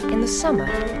summer,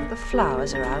 the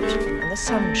flowers are out and the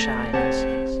sun shines.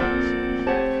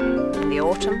 In the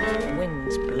autumn, the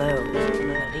winds blow and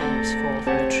the leaves fall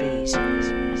from the trees.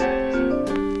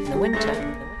 In the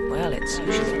winter, well, it's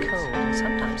usually cold and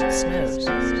sometimes it snows.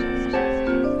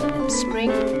 And in spring,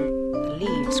 the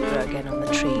leaves grow again on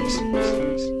the trees and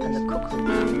the cuckoo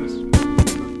comes.